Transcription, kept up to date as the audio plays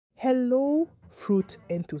Hello, fruit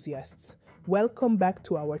enthusiasts. Welcome back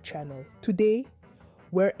to our channel. Today,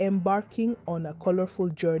 we're embarking on a colorful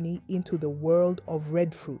journey into the world of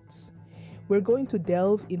red fruits. We're going to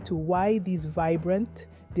delve into why these vibrant,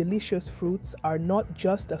 delicious fruits are not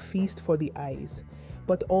just a feast for the eyes,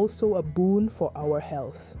 but also a boon for our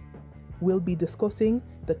health. We'll be discussing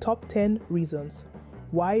the top 10 reasons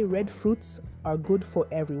why red fruits are good for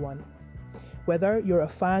everyone. Whether you're a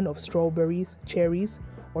fan of strawberries, cherries,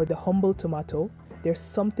 or the humble tomato, there's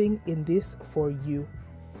something in this for you.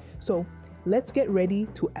 So let's get ready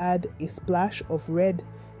to add a splash of red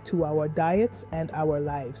to our diets and our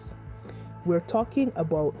lives. We're talking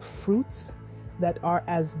about fruits that are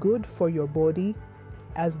as good for your body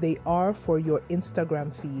as they are for your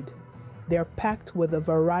Instagram feed. They're packed with a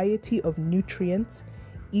variety of nutrients,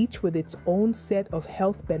 each with its own set of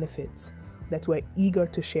health benefits that we're eager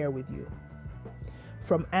to share with you.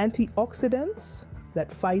 From antioxidants that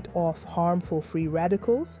fight off harmful free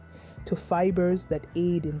radicals, to fibers that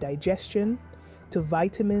aid in digestion, to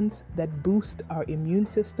vitamins that boost our immune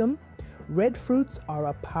system, red fruits are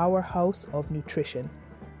a powerhouse of nutrition.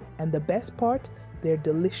 And the best part, they're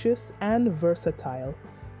delicious and versatile,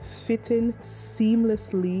 fitting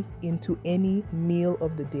seamlessly into any meal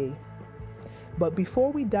of the day. But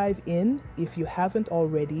before we dive in, if you haven't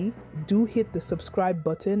already, do hit the subscribe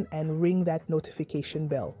button and ring that notification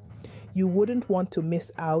bell. You wouldn't want to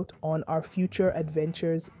miss out on our future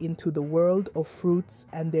adventures into the world of fruits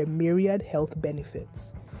and their myriad health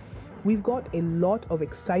benefits. We've got a lot of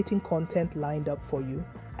exciting content lined up for you,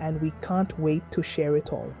 and we can't wait to share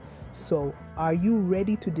it all. So, are you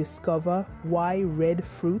ready to discover why red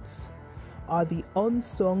fruits are the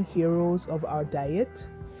unsung heroes of our diet?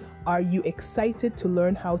 Are you excited to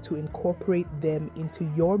learn how to incorporate them into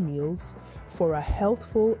your meals for a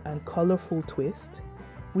healthful and colorful twist?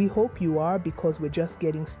 We hope you are, because we're just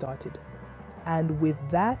getting started. And with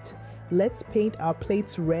that, let's paint our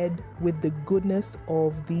plates red with the goodness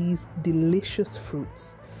of these delicious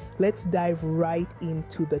fruits. Let's dive right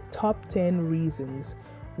into the top 10 reasons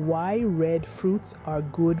why red fruits are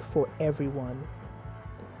good for everyone.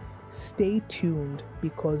 Stay tuned,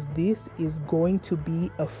 because this is going to be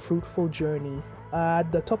a fruitful journey.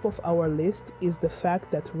 At the top of our list is the fact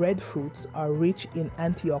that red fruits are rich in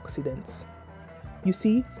antioxidants. You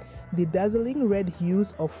see, the dazzling red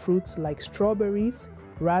hues of fruits like strawberries,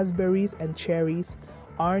 raspberries, and cherries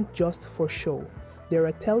aren't just for show. They're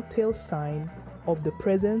a telltale sign of the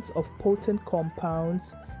presence of potent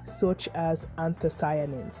compounds such as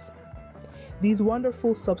anthocyanins. These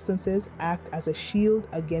wonderful substances act as a shield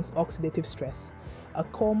against oxidative stress, a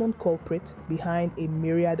common culprit behind a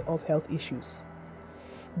myriad of health issues.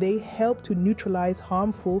 They help to neutralize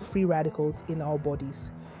harmful free radicals in our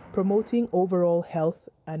bodies, promoting overall health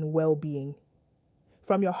and well-being.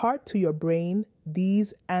 From your heart to your brain,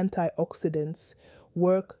 these antioxidants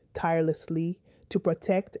work tirelessly to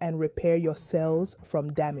protect and repair your cells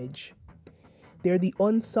from damage. They're the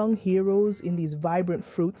unsung heroes in these vibrant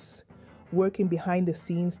fruits, working behind the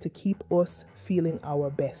scenes to keep us feeling our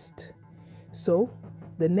best. So,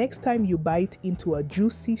 the next time you bite into a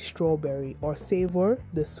juicy strawberry or savor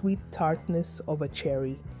the sweet tartness of a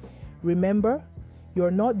cherry, remember, you're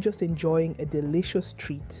not just enjoying a delicious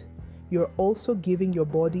treat, you're also giving your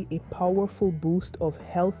body a powerful boost of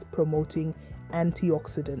health-promoting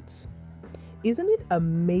antioxidants. Isn't it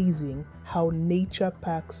amazing how nature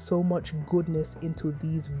packs so much goodness into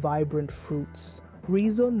these vibrant fruits?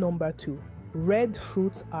 Reason number 2, red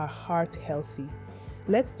fruits are heart healthy.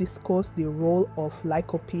 Let's discuss the role of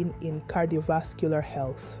lycopene in cardiovascular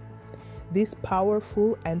health. This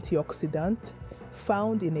powerful antioxidant,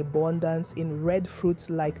 found in abundance in red fruits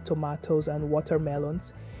like tomatoes and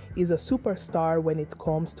watermelons, is a superstar when it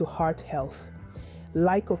comes to heart health.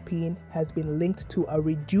 Lycopene has been linked to a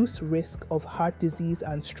reduced risk of heart disease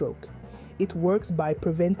and stroke. It works by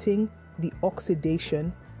preventing the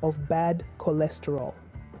oxidation of bad cholesterol,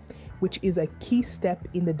 which is a key step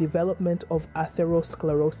in the development of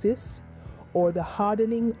atherosclerosis, or the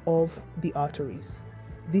hardening of the arteries.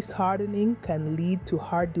 This hardening can lead to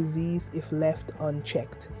heart disease if left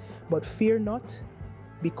unchecked. But fear not,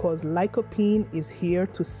 because lycopene is here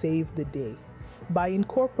to save the day. By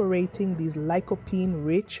incorporating these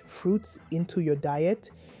lycopene-rich fruits into your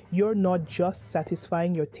diet, you're not just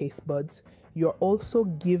satisfying your taste buds, you're also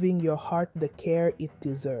giving your heart the care it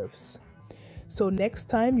deserves. So next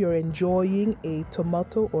time you're enjoying a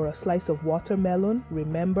tomato or a slice of watermelon,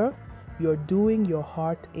 remember, you're doing your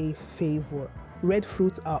heart a favor. Red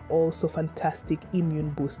fruits are also fantastic immune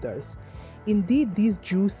boosters. Indeed, these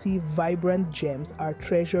juicy, vibrant gems are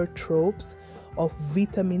treasure troves of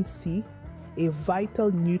vitamin C, a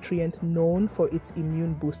vital nutrient known for its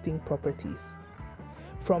immune boosting properties.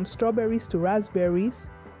 From strawberries to raspberries,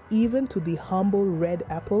 even to the humble red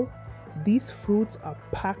apple, these fruits are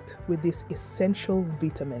packed with this essential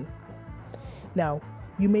vitamin. Now,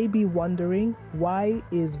 you may be wondering, why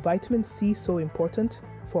is vitamin C so important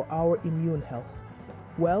for our immune health?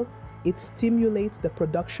 Well, it stimulates the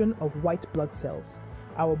production of white blood cells,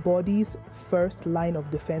 our body's first line of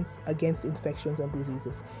defense against infections and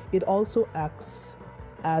diseases. It also acts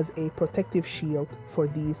as a protective shield for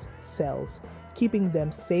these cells, keeping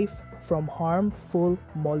them safe from harmful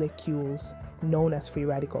molecules known as free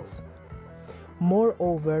radicals.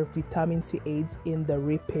 Moreover, vitamin C aids in the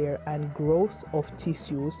repair and growth of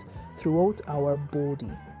tissues throughout our body,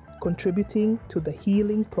 contributing to the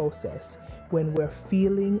healing process when we're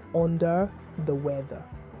feeling under the weather.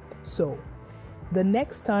 So, the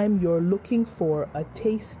next time you're looking for a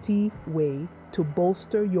tasty way to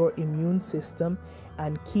bolster your immune system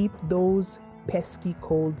and keep those pesky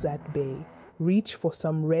colds at bay, reach for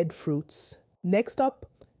some red fruits. Next up,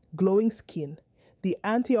 glowing skin. The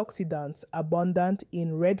antioxidants abundant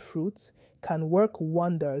in red fruits can work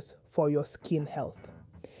wonders for your skin health.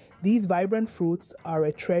 These vibrant fruits are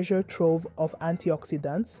a treasure trove of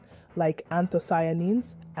antioxidants like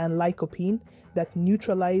anthocyanins and lycopene that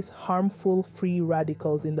neutralize harmful free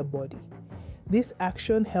radicals in the body. This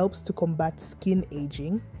action helps to combat skin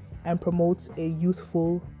aging and promotes a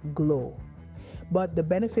youthful glow. But the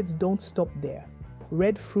benefits don't stop there.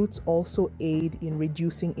 Red fruits also aid in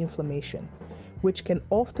reducing inflammation, which can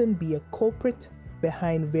often be a culprit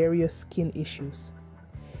behind various skin issues.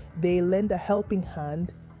 They lend a helping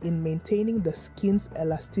hand in maintaining the skin's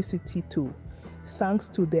elasticity too, thanks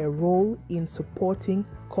to their role in supporting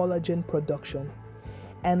collagen production.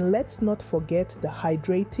 And let's not forget the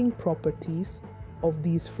hydrating properties of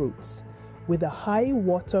these fruits. With a high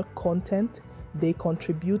water content, they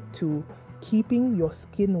contribute to keeping your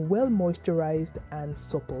skin well moisturized and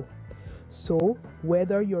supple. So,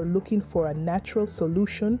 whether you're looking for a natural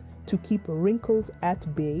solution to keep wrinkles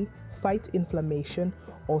at bay, fight inflammation,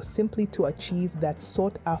 or simply to achieve that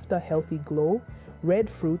sought-after healthy glow, red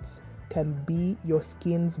fruits can be your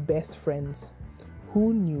skin's best friends.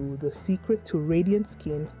 Who knew the secret to radiant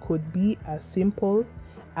skin could be as simple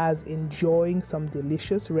as enjoying some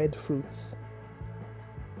delicious red fruits?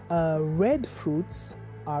 Red fruits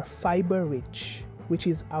are fiber-rich, which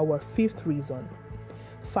is our fifth reason.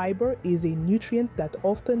 Fiber is a nutrient that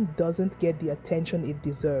often doesn't get the attention it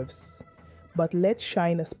deserves, but let's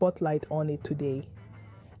shine a spotlight on it today,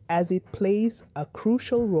 as it plays a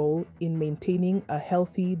crucial role in maintaining a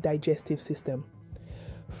healthy digestive system.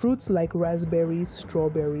 Fruits like raspberries,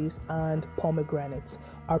 strawberries, and pomegranates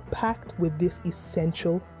are packed with this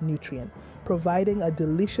essential nutrient, providing a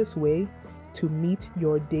delicious way to meet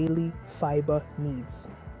your daily fiber needs.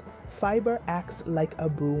 Fiber acts like a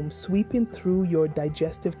broom, sweeping through your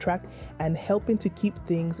digestive tract and helping to keep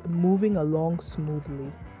things moving along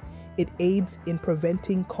smoothly. It aids in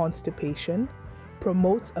preventing constipation,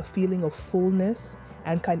 promotes a feeling of fullness,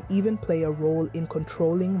 and can even play a role in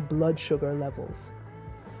controlling blood sugar levels.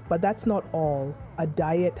 But that's not all. A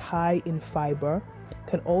diet high in fiber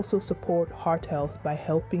can also support heart health by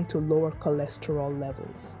helping to lower cholesterol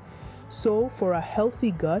levels. So, for a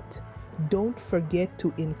healthy gut, don't forget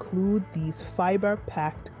to include these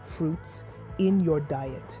fiber-packed fruits in your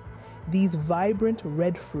diet. These vibrant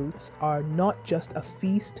red fruits are not just a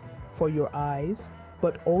feast for your eyes,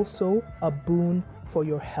 but also a boon for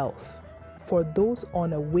your health. For those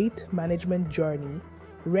on a weight management journey,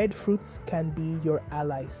 red fruits can be your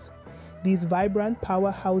allies. These vibrant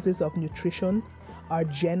powerhouses of nutrition are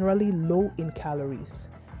generally low in calories,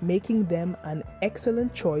 making them an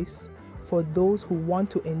excellent choice for those who want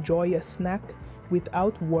to enjoy a snack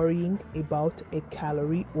without worrying about a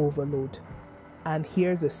calorie overload. And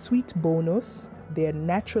here's a sweet bonus: they're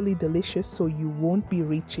naturally delicious, so you won't be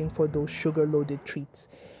reaching for those sugar-loaded treats.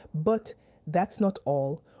 But that's not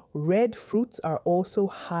all. Red fruits are also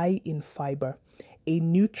high in fiber, a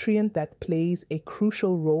nutrient that plays a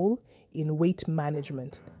crucial role in weight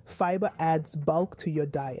management. Fiber adds bulk to your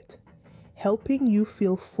diet, helping you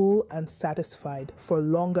feel full and satisfied for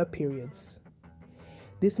longer periods.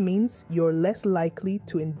 This means you're less likely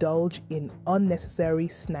to indulge in unnecessary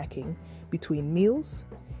snacking between meals,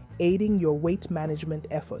 aiding your weight management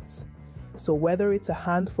efforts. So whether it's a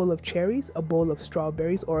handful of cherries, a bowl of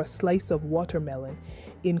strawberries, or a slice of watermelon,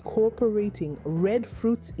 incorporating red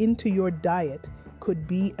fruits into your diet could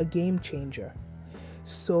be a game changer.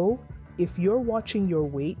 So if you're watching your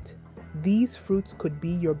weight, these fruits could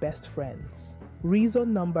be your best friends.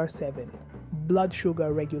 Reason number 7, blood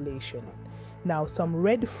sugar regulation. Now, some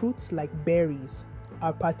red fruits like berries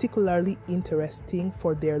are particularly interesting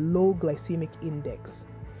for their low glycemic index.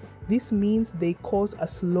 This means they cause a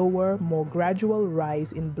slower, more gradual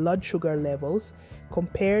rise in blood sugar levels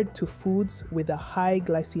compared to foods with a high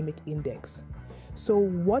glycemic index. So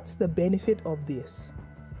what's the benefit of this?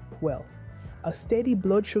 Well, a steady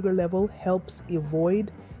blood sugar level helps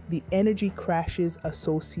avoid the energy crashes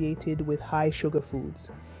associated with high sugar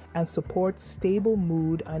foods and supports stable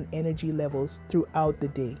mood and energy levels throughout the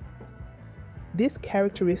day. This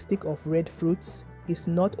characteristic of red fruits is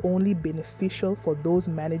not only beneficial for those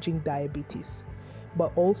managing diabetes,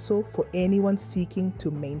 but also for anyone seeking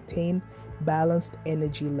to maintain balanced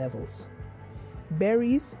energy levels.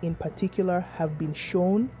 Berries in particular have been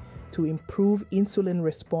shown to improve insulin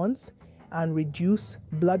response and reduce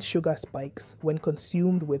blood sugar spikes when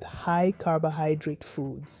consumed with high carbohydrate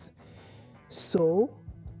foods. So,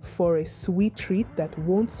 for a sweet treat that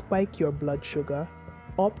won't spike your blood sugar,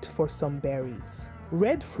 opt for some berries.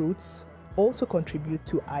 Red fruits also contribute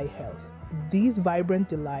to eye health. These vibrant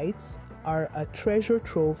delights are a treasure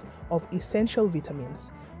trove of essential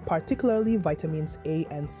vitamins, particularly vitamins A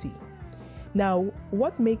and C. Now,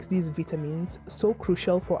 what makes these vitamins so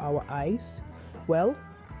crucial for our eyes? Well,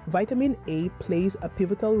 vitamin A plays a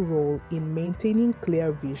pivotal role in maintaining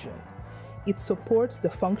clear vision. It supports the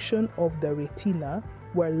function of the retina,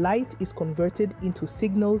 where light is converted into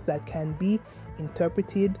signals that can be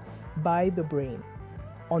interpreted by the brain.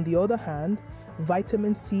 On the other hand,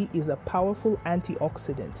 vitamin C is a powerful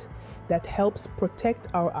antioxidant that helps protect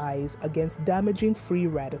our eyes against damaging free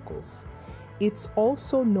radicals. It's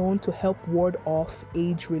also known to help ward off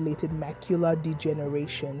age-related macular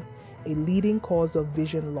degeneration, a leading cause of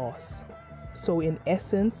vision loss. So in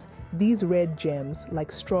essence, these red gems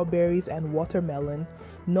like strawberries and watermelon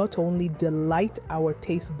not only delight our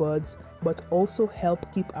taste buds, but also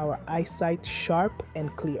help keep our eyesight sharp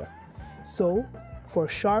and clear. So, for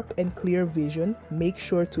sharp and clear vision, make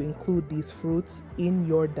sure to include these fruits in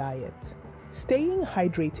your diet. Staying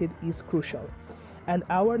hydrated is crucial, and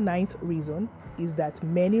our ninth reason is that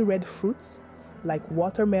many red fruits, like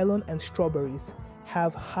watermelon and strawberries,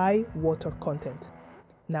 have high water content.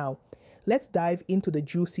 Now, let's dive into the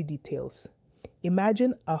juicy details.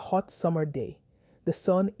 Imagine a hot summer day. The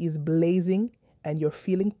sun is blazing and you're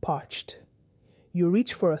feeling parched. You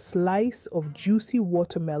reach for a slice of juicy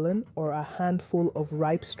watermelon or a handful of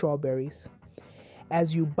ripe strawberries.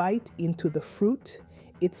 As you bite into the fruit,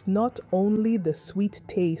 it's not only the sweet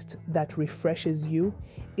taste that refreshes you,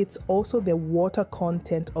 it's also the water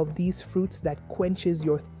content of these fruits that quenches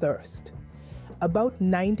your thirst. About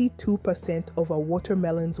 92% of a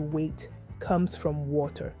watermelon's weight comes from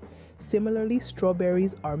water. Similarly,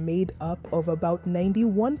 strawberries are made up of about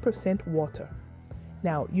 91% water.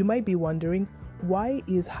 Now, you might be wondering, why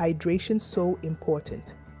is hydration so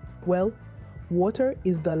important? Well, water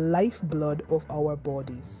is the lifeblood of our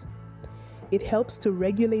bodies. It helps to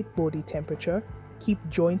regulate body temperature, keep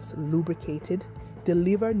joints lubricated,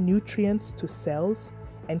 deliver nutrients to cells,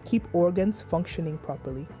 and keep organs functioning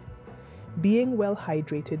properly. Being well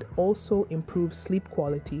hydrated also improves sleep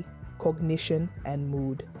quality, cognition, and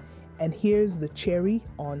mood. And here's the cherry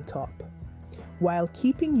on top. While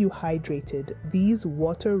keeping you hydrated, these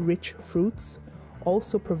water-rich fruits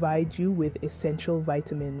also provide you with essential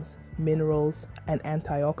vitamins, minerals, and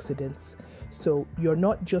antioxidants. So you're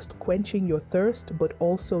not just quenching your thirst, but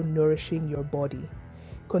also nourishing your body.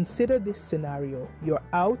 Consider this scenario. You're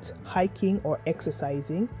out hiking or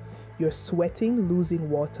exercising. You're sweating, losing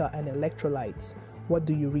water and electrolytes. What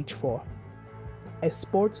do you reach for? A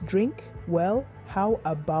sports drink? Well, how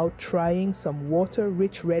about trying some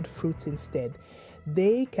water-rich red fruits instead?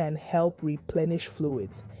 They can help replenish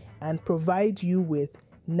fluids and provide you with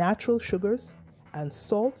natural sugars and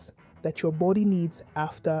salts that your body needs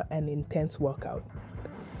after an intense workout.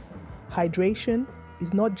 Hydration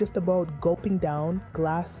is not just about gulping down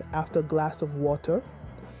glass after glass of water.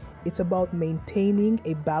 It's about maintaining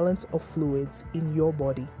a balance of fluids in your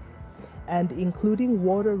body. And including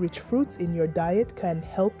water-rich fruits in your diet can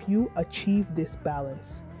help you achieve this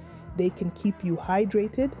balance. They can keep you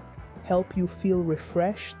hydrated, help you feel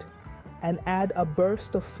refreshed, and add a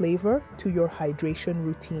burst of flavor to your hydration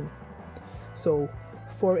routine. So,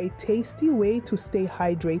 for a tasty way to stay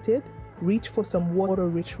hydrated, reach for some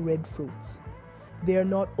water-rich red fruits. They're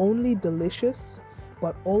not only delicious,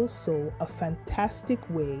 but also a fantastic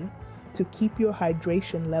way to keep your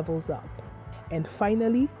hydration levels up. And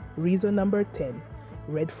finally, reason number 10,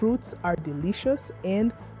 red fruits are delicious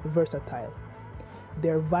and versatile.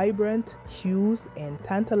 Their vibrant hues and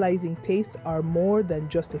tantalizing tastes are more than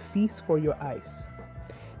just a feast for your eyes.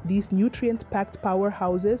 These nutrient-packed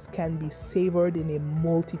powerhouses can be savored in a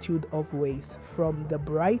multitude of ways, from the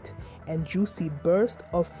bright and juicy burst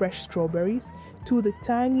of fresh strawberries to the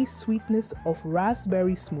tangy sweetness of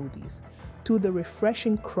raspberry smoothies, to the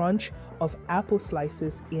refreshing crunch of apple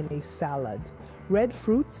slices in a salad. Red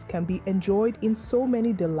fruits can be enjoyed in so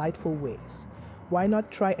many delightful ways. Why not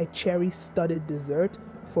try a cherry-studded dessert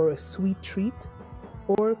for a sweet treat?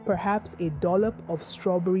 Or perhaps a dollop of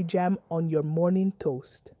strawberry jam on your morning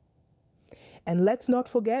toast. And let's not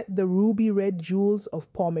forget the ruby red jewels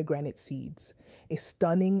of pomegranate seeds, a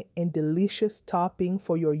stunning and delicious topping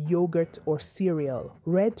for your yogurt or cereal.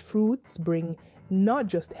 Red fruits bring not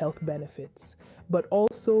just health benefits, but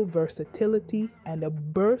also versatility and a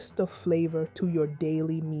burst of flavor to your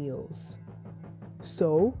daily meals.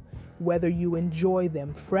 So, whether you enjoy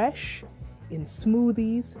them fresh, in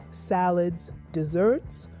smoothies, salads,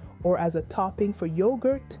 desserts, or as a topping for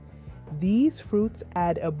yogurt, these fruits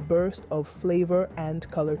add a burst of flavor and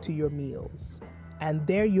color to your meals. And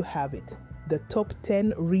there you have it, the top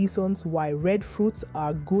 10 reasons why red fruits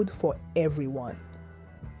are good for everyone.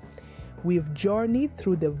 We've journeyed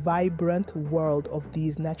through the vibrant world of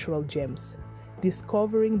these natural gems,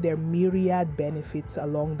 discovering their myriad benefits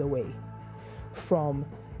along the way. From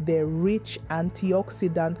their rich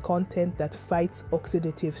antioxidant content that fights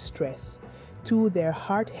oxidative stress, to their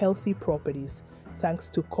heart-healthy properties thanks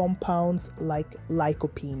to compounds like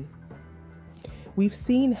lycopene. We've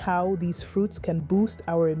seen how these fruits can boost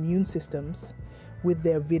our immune systems with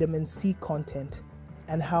their vitamin C content,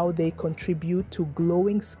 and how they contribute to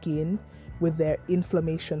glowing skin with their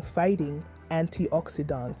inflammation-fighting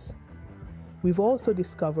antioxidants. We've also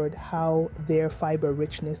discovered how their fiber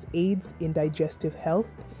richness aids in digestive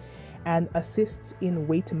health and assists in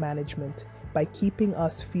weight management by keeping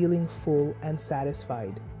us feeling full and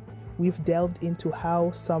satisfied. We've delved into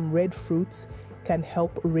how some red fruits can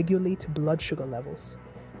help regulate blood sugar levels,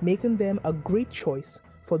 making them a great choice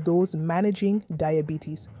for those managing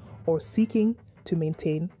diabetes or seeking to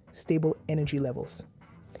maintain stable energy levels.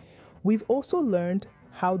 We've also learned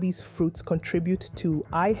how these fruits contribute to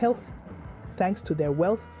eye health thanks to their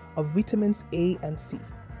wealth of vitamins A and C.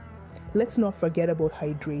 Let's not forget about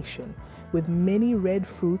hydration, with many red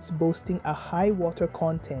fruits boasting a high water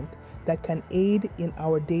content that can aid in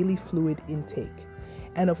our daily fluid intake.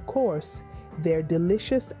 And of course, their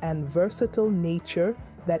delicious and versatile nature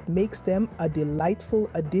that makes them a delightful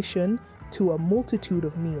addition to a multitude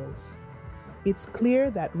of meals. It's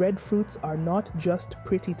clear that red fruits are not just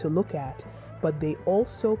pretty to look at, but they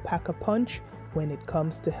also pack a punch when it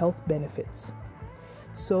comes to health benefits.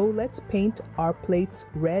 So let's paint our plates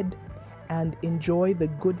red and enjoy the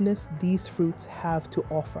goodness these fruits have to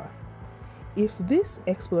offer. If this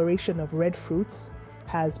exploration of red fruits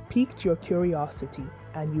has piqued your curiosity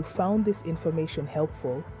and you found this information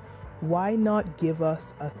helpful, why not give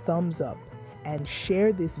us a thumbs up and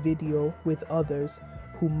share this video with others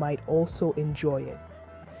who might also enjoy it.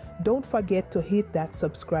 Don't forget to hit that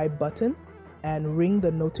subscribe button and ring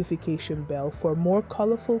the notification bell for more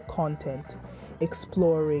colorful content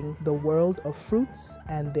exploring the world of fruits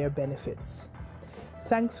and their benefits.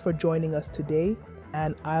 Thanks for joining us today,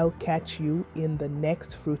 and I'll catch you in the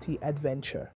next fruity adventure.